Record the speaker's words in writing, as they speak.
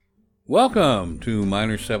Welcome to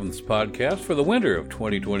Minor Seventh's podcast for the winter of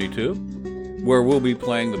 2022, where we'll be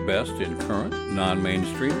playing the best in current,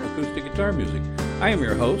 non-mainstream acoustic guitar music. I am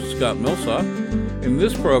your host, Scott Millsop. In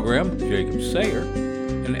this program, Jacob Sayer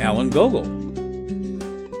and Alan Gogol.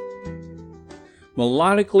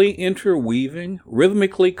 Melodically interweaving,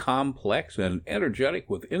 rhythmically complex, and energetic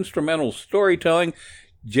with instrumental storytelling,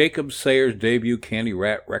 Jacob Sayer's debut Candy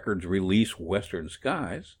Rat Records release, Western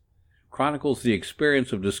Skies, chronicles the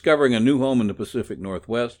experience of discovering a new home in the Pacific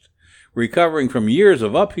Northwest, recovering from years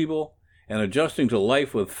of upheaval, and adjusting to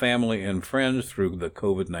life with family and friends through the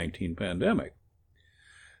COVID-19 pandemic.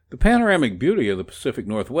 The panoramic beauty of the Pacific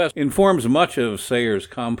Northwest informs much of Sayer's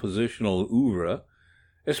compositional oeuvre,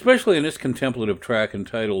 especially in this contemplative track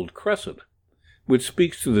entitled Crescent, which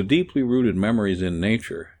speaks to the deeply rooted memories in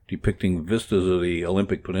nature, depicting vistas of the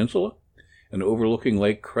Olympic Peninsula and overlooking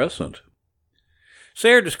Lake Crescent.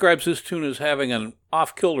 Sayer describes this tune as having an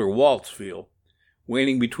off-kilter waltz feel,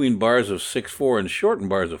 waning between bars of 6/4 and shortened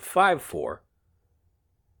bars of 5/4.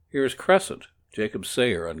 Here's Crescent, Jacob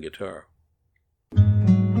Sayer on guitar.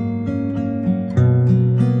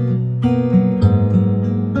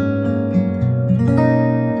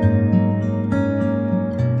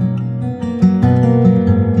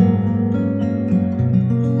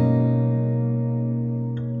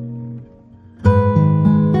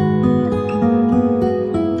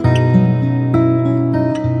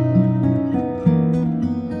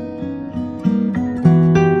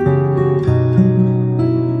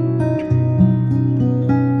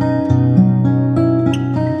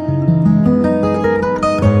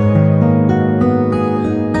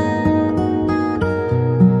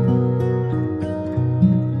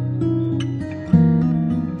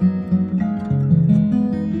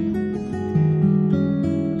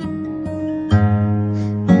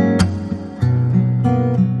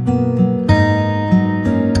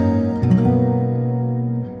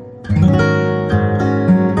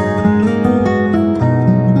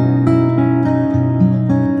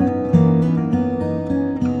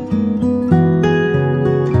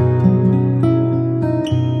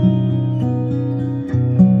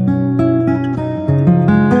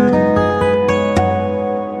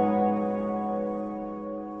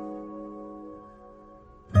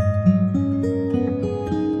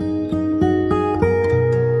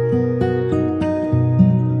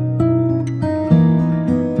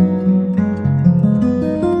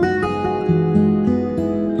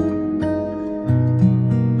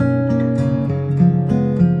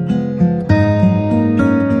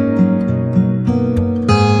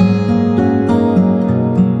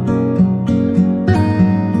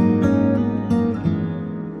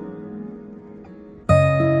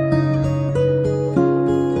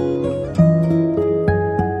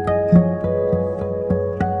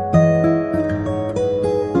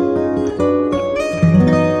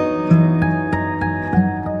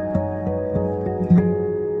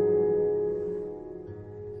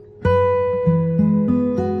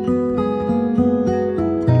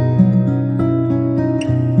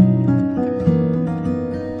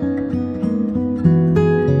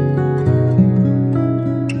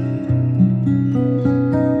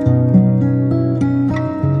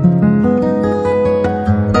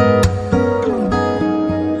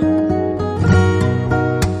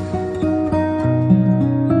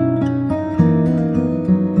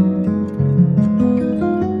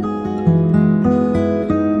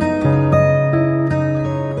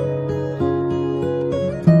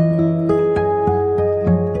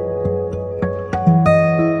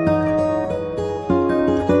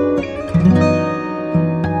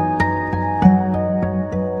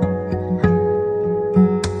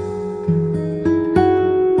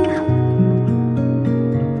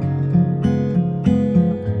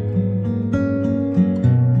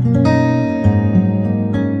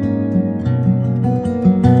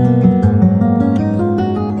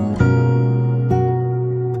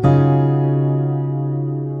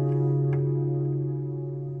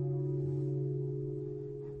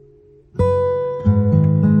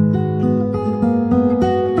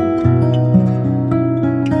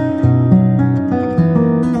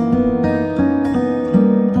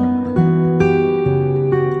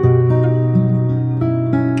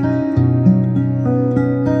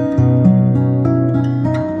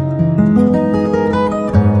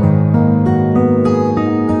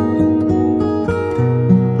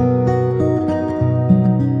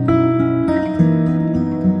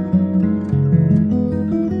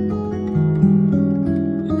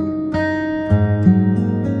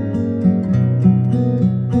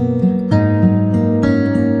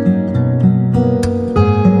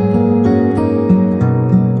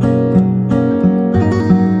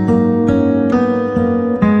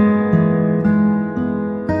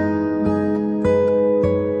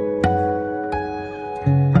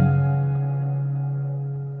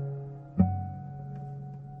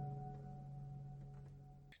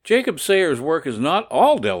 Jacob Sayers' work is not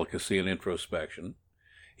all delicacy and introspection.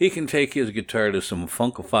 He can take his guitar to some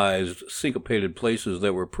funkified, syncopated places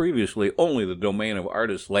that were previously only the domain of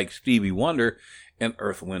artists like Stevie Wonder and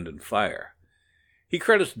Earth, Wind and Fire. He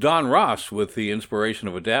credits Don Ross with the inspiration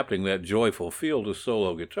of adapting that joyful feel to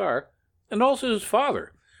solo guitar, and also his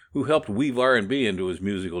father, who helped weave R&B into his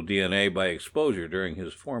musical DNA by exposure during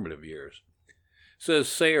his formative years. Says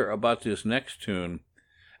Sayer about this next tune,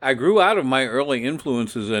 "I grew out of my early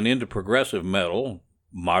influences and into progressive metal,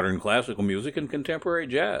 modern classical music, and contemporary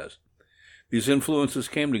jazz. These influences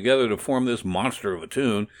came together to form this monster of a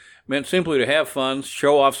tune, meant simply to have fun,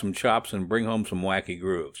 show off some chops, and bring home some wacky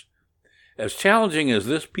grooves. As challenging as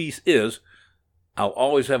this piece is, I'll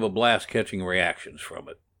always have a blast catching reactions from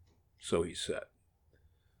it." So he said.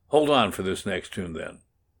 Hold on for this next tune then,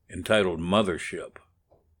 entitled Mothership.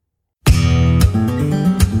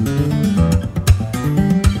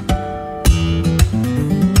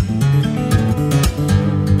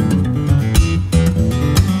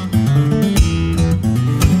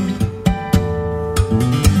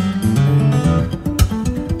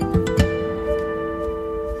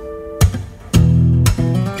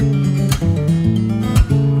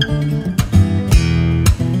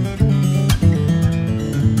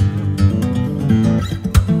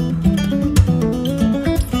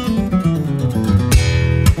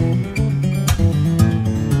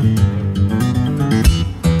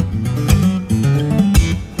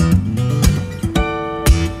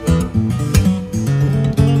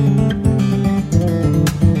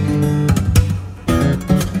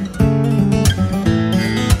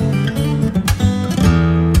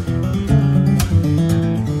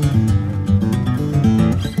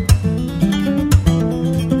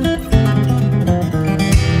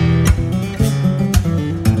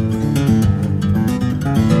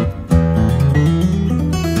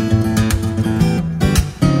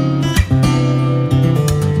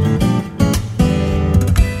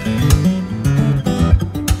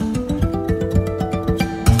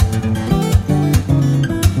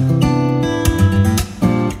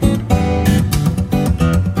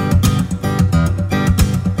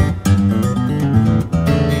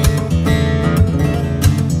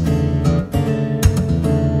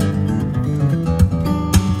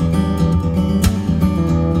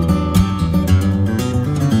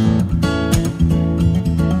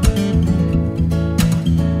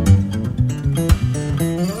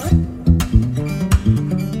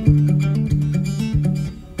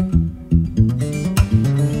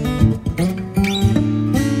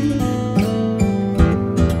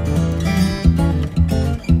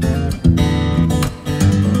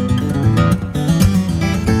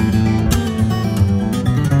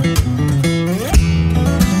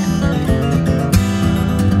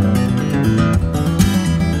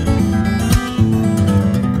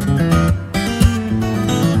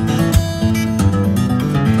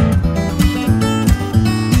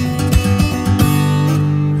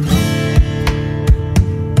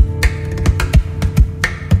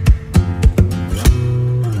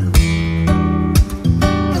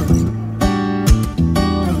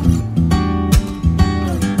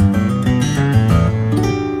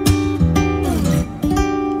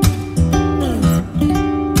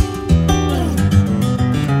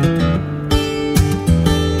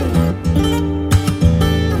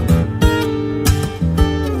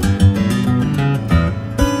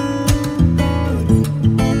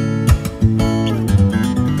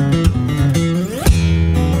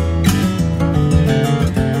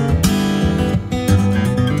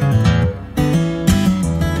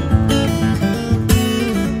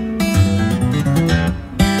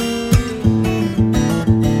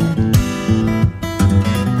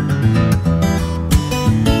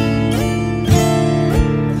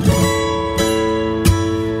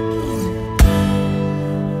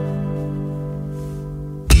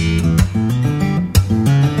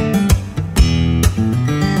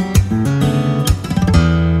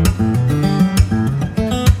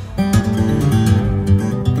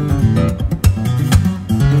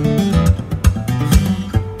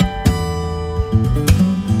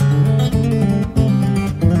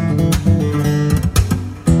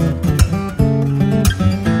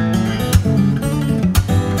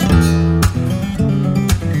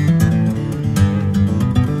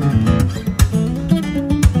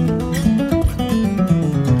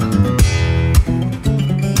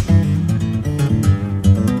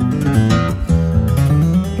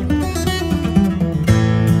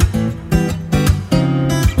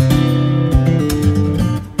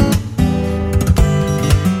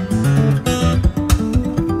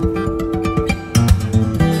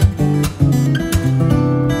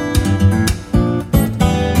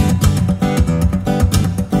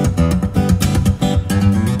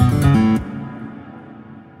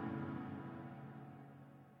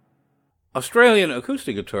 Australian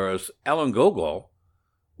acoustic guitarist Alan Gogol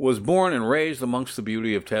was born and raised amongst the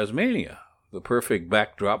beauty of Tasmania, the perfect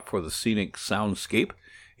backdrop for the scenic soundscape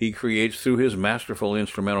he creates through his masterful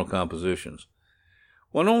instrumental compositions.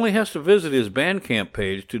 One only has to visit his Bandcamp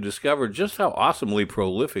page to discover just how awesomely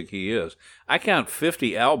prolific he is. I count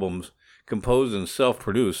 50 albums composed and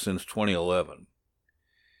self-produced since 2011.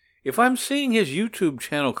 If I'm seeing his YouTube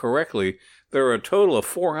channel correctly, there are a total of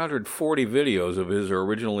 440 videos of his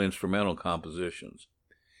original instrumental compositions.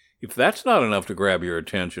 If that's not enough to grab your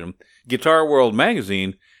attention, Guitar World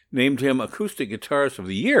magazine named him Acoustic Guitarist of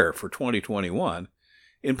the Year for 2021,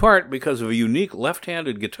 in part because of a unique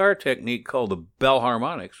left-handed guitar technique called the bell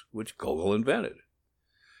harmonics, which Gogol invented.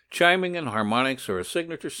 Chiming and harmonics are a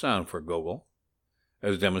signature sound for Gogol,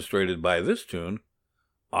 as demonstrated by this tune,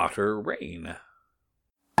 Otter Rain.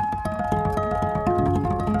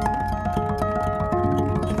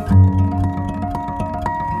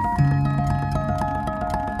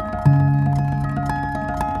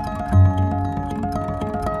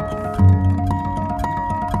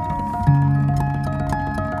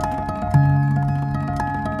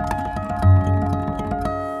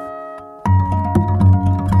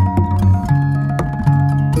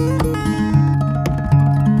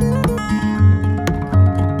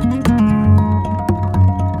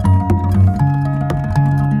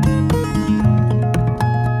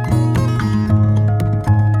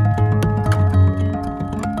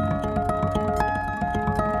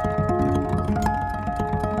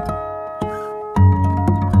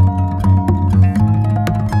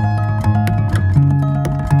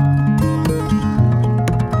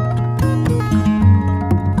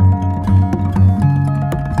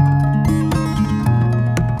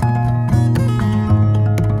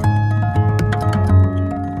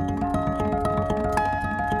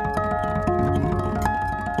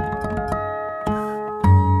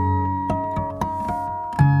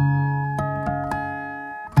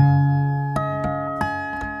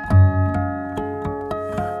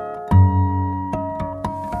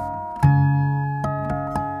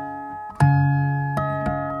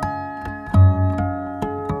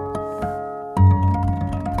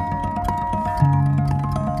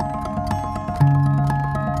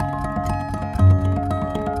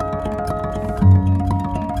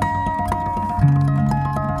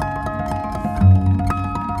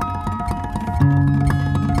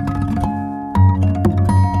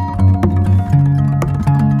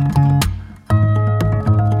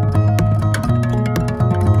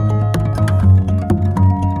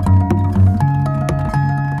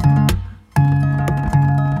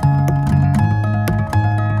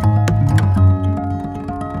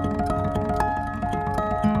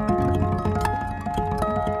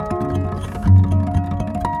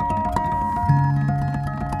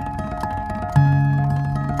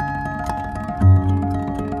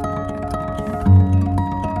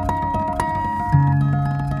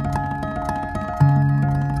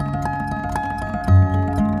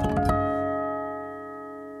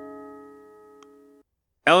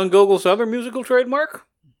 Alan Gogol's other musical trademark?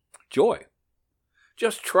 Joy.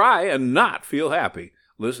 Just try and not feel happy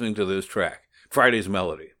listening to this track, Friday's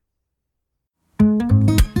Melody.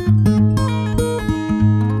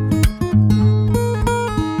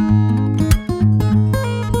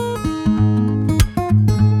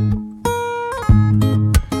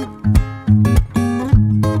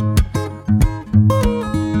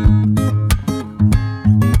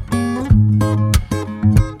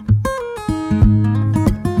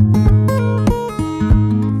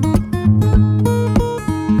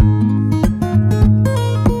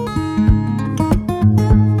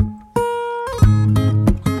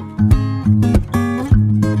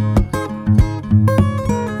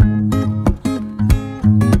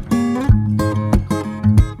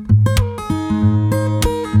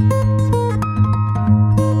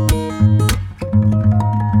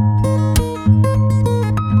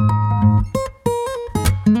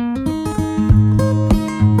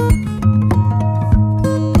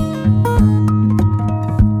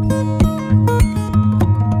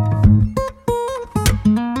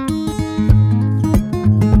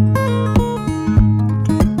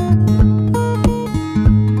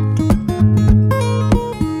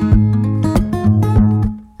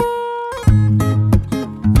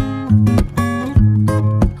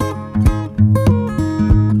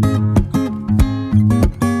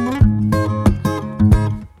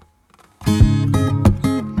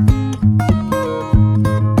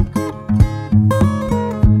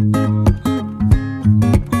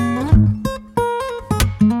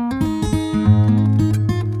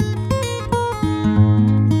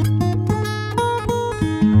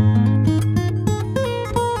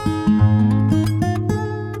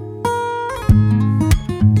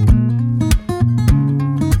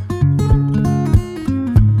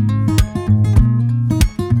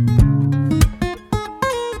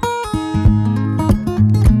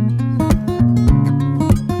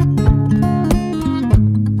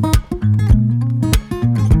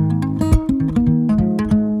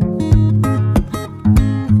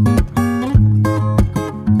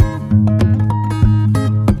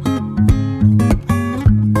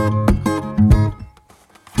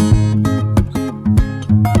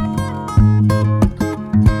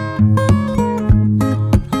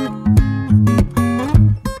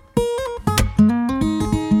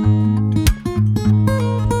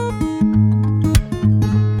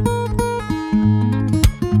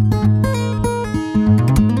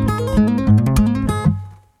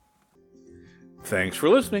 Thanks for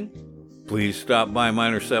listening. Please stop by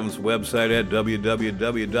Minor Seventh's website at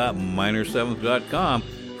www.minor7th.com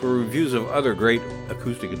for reviews of other great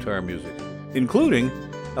acoustic guitar music, including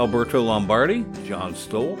Alberto Lombardi, John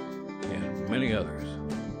Stoll, and many others.